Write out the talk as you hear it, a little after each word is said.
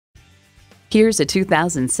Here's a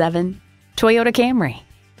 2007 Toyota Camry.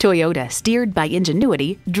 Toyota, steered by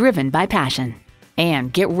ingenuity, driven by passion.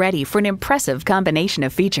 And get ready for an impressive combination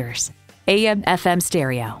of features: AM/FM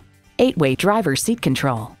stereo, 8-way driver's seat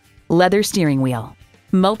control, leather steering wheel,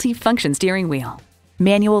 multi-function steering wheel,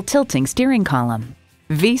 manual tilting steering column,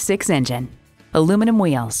 V6 engine, aluminum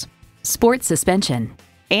wheels, sport suspension,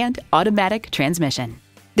 and automatic transmission.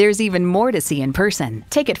 There's even more to see in person.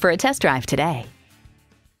 Take it for a test drive today.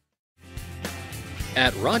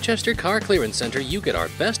 At Rochester Car Clearance Center, you get our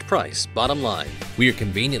best price, bottom line. We are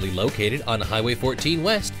conveniently located on Highway 14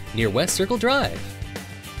 West near West Circle Drive.